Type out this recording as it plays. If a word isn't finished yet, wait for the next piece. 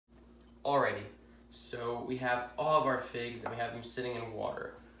Alrighty, so we have all of our figs and we have them sitting in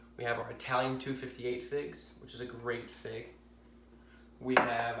water. We have our Italian 258 figs, which is a great fig. We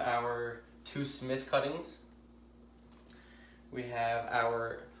have our 2 Smith cuttings. We have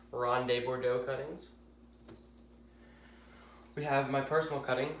our Ron de Bordeaux cuttings. We have my personal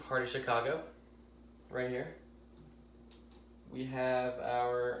cutting, Heart of Chicago, right here. We have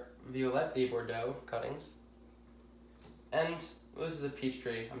our Violette de Bordeaux cuttings. And this is a peach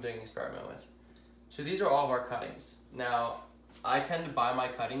tree I'm doing an experiment with. So these are all of our cuttings. Now, I tend to buy my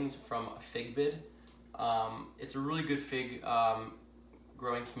cuttings from FigBid. It's a really good fig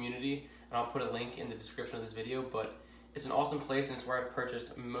growing community, and I'll put a link in the description of this video, but it's an awesome place, and it's where I've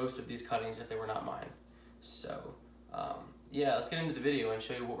purchased most of these cuttings if they were not mine. So, yeah, let's get into the video and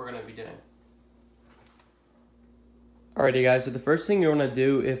show you what we're going to be doing. Alrighty guys, so the first thing you want to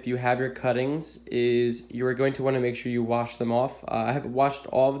do if you have your cuttings is you're going to want to make sure you wash them off. I have washed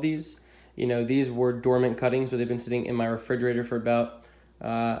all of these. You know, these were dormant cuttings, so they've been sitting in my refrigerator for about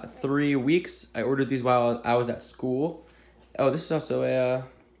 3 weeks. I ordered these while I was at school. Oh, this is also a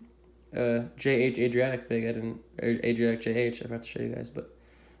JH Adriatic fig. Adriatic JH, I forgot to show you guys. But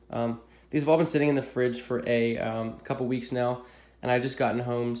these have all been sitting in the fridge for a couple weeks now. And I just gotten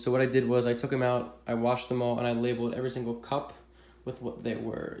home, so what I did was I took them out, I washed them all, and I labeled every single cup with what they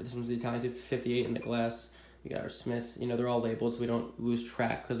were. This one's the Italian 258 in the glass. We got our Smith. You know, they're all labeled so we don't lose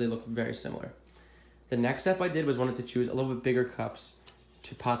track because they look very similar. The next step I did was wanted to choose a little bit bigger cups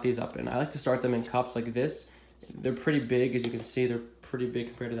to pot these up in. I like to start them in cups like this. They're pretty big, as you can see. They're pretty big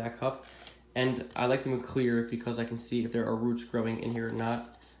compared to that cup. And I like them clear because I can see if there are roots growing in here or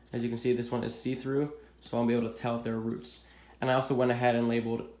not. As you can see, this one is see-through, so I'll be able to tell if there are roots. And I also went ahead and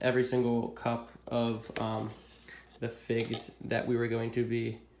labeled every single cup of the figs that we were going to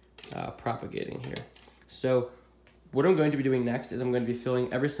be propagating here. So what I'm going to be doing next is I'm going to be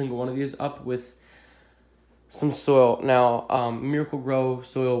filling every single one of these up with some soil. Now, Miracle Grow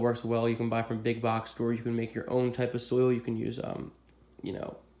soil works well. You can buy from big box store. You can make your own type of soil. You can use, you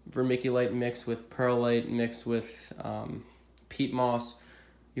know, vermiculite mixed with perlite mixed with peat moss.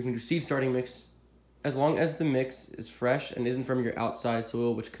 You can do seed starting mix. As long as the mix is fresh and isn't from your outside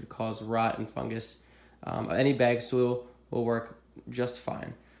soil, which could cause rot and fungus, any bag soil will work just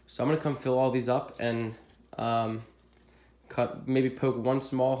fine. So I'm going to come fill all these up and maybe poke one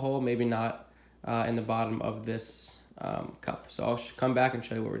small hole, maybe not, in the bottom of this cup. So I'll come back and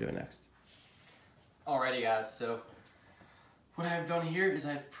show you what we're doing next. Alrighty guys, so what I've done here is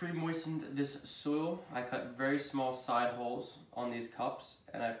I've pre-moistened this soil. I cut very small side holes on these cups,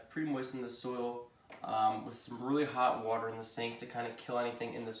 and I've pre-moistened the soil with some really hot water in the sink to kind of kill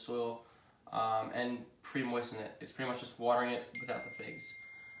anything in the soil and pre-moisten it. It's pretty much just watering it without the figs.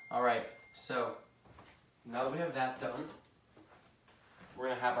 Alright, so now that we have that done, we're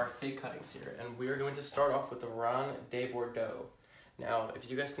going to have our fig cuttings here. And we are going to start off with the Ron de Bordeaux. Now, if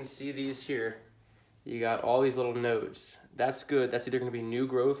you guys can see these here, you got all these little nodes. That's good. That's either going to be new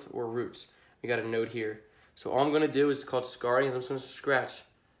growth or roots. We got a node here. So all I'm going to do is called scarring. I'm just going to scratch.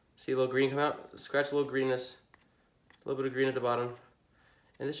 See a little green come out? Scratch a little greenness, a little bit of green at the bottom,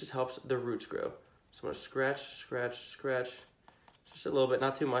 and this just helps the roots grow. So I'm going to scratch, scratch, scratch, just a little bit,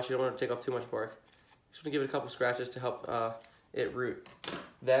 not too much. You don't want to take off too much bark. Just want to give it a couple scratches to help it root.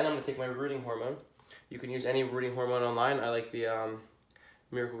 Then I'm going to take my rooting hormone. You can use any rooting hormone online. I like the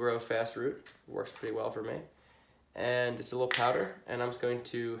Miracle Grow Fast Root. It works pretty well for me. And it's a little powder, and I'm just going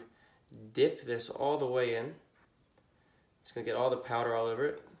to dip this all the way in. It's going to get all the powder all over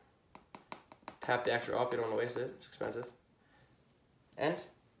it. Tap the extra off, you don't want to waste it, it's expensive. And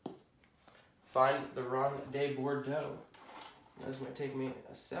find the Ron de Bordeaux. Now this might take me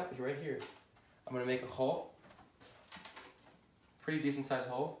a step right here. I'm going to make a hole, pretty decent sized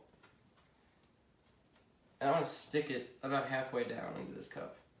hole. And I'm going to stick it about halfway down into this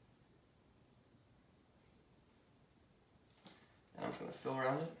cup. And I'm just going to fill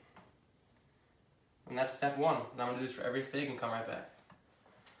around it. And that's step one. Now I'm going to do this for every fig and come right back.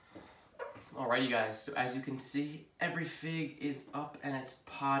 Alrighty guys, so as you can see, every fig is up and it's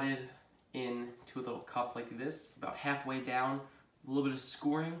potted into a little cup like this, about halfway down. A little bit of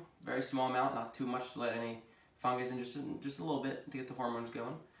scoring, very small amount, not too much to let any fungus in, just a little bit to get the hormones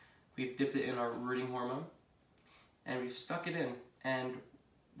going. We've dipped it in our rooting hormone, and we've stuck it in, and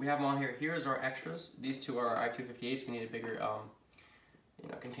we have them on here. Here's our extras. These two are our I-258s. We need a bigger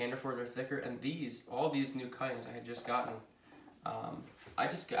container for it. They're thicker, and all these new cuttings I had just gotten. I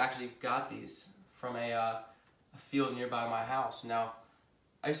just actually got these from a field nearby my house. Now,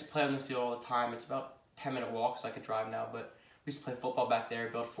 I used to play on this field all the time. It's about 10-minute walk, so I could drive now, but we used to play football back there,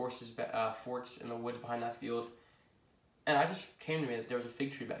 build forts in the woods behind that field. And I just came to me that there was a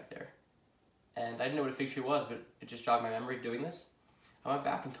fig tree back there. and I didn't know what a fig tree was, but it just jogged my memory doing this. I went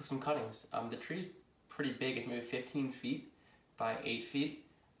back and took some cuttings. The tree's pretty big. It's maybe 15 feet by 8 feet,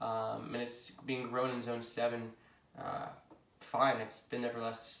 and it's being grown in zone 7. Fine, it's been there for the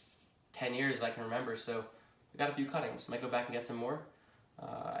last 10 years I can remember, so we got a few cuttings. Might go back and get some more,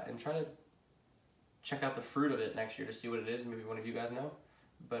 and try to check out the fruit of it next year to see what it is. Maybe one of you guys know.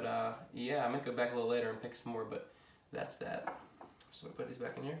 But yeah, I might go back a little later and pick some more, but that's that. So we put these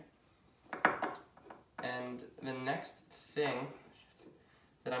back in here. And the next thing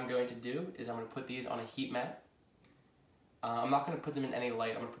that I'm going to do is I'm going to put these on a heat mat. I'm not going to put them in any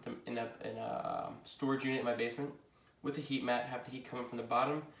light. I'm going to put them in a storage unit in my basement with a heat mat, have the heat coming from the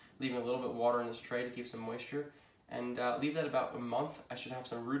bottom, leaving a little bit of water in this tray to keep some moisture, and leave that about a month. I should have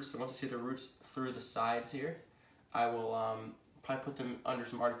some roots, so once I see the roots through the sides here, I will probably put them under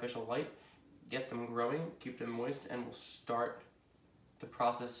some artificial light, get them growing, keep them moist, and we'll start the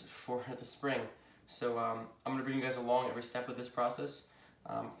process for the spring. So I'm going to bring you guys along every step of this process.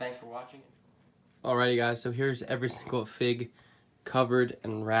 Thanks for watching. Alrighty guys, so here's every single fig covered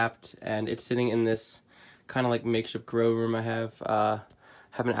and wrapped, and it's sitting in this kind of like makeshift grow room I have.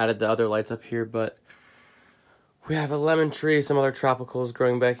 Haven't added the other lights up here, but we have a lemon tree, some other tropicals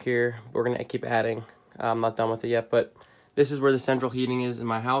growing back here. We're gonna keep adding. I'm not done with it yet, but this is where the central heating is in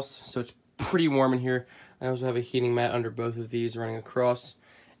my house, so it's pretty warm in here. I also have a heating mat under both of these running across,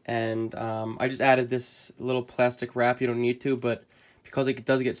 and I just added this little plastic wrap. You don't need to, but because it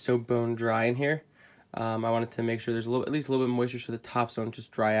does get so bone dry in here, I wanted to make sure there's at least a little bit of moisture so the tops don't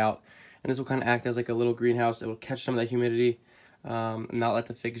just dry out. And this will kind of act as like a little greenhouse. It will catch some of that humidity, and not let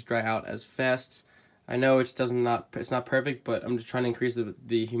the figs dry out as fast. I know it's not perfect, but I'm just trying to increase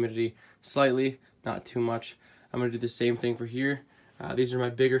the humidity slightly, not too much. I'm going to do the same thing for here. These are my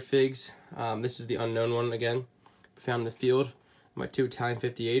bigger figs. This is the unknown one again, found in the field. My 2 Italian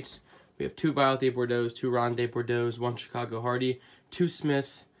 58s. We have 2 Violet de Bordeaux, 2 Ronde de Bordeaux, 1 Chicago Hardy, 2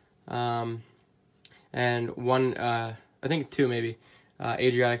 Smith, and 1, I think 2 maybe,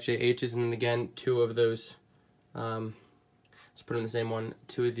 Adriatic JHs, and then again 2 of those, let's put in the same one,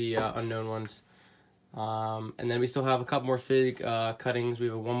 2 of the unknown ones. And then we still have a couple more fig cuttings. We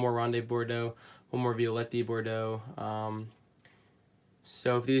have 1 more Ronde Bordeaux, 1 more Violette de Bordeaux.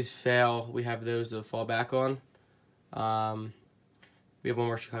 So if these fail, we have those to fall back on. We have 1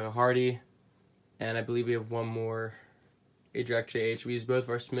 more Chicago Hardy, and I believe we have 1 more Adriatic JH. We use both of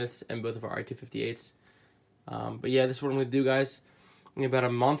our Smiths and both of our I-258s. But yeah, this is what I'm going to do, guys. In about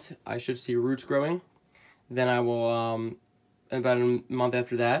a month, I should see roots growing. Then I will, about a month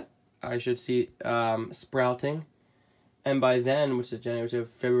after that, I should see sprouting. And by then, which is January, so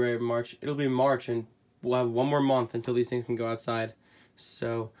February, March, it'll be March, and we'll have 1 more month until these things can go outside.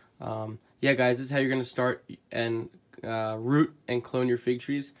 So, yeah, guys, this is how you're going to start and root and clone your fig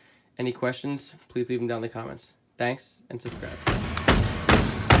trees. Any questions, please leave them down in the comments. Thanks, and subscribe.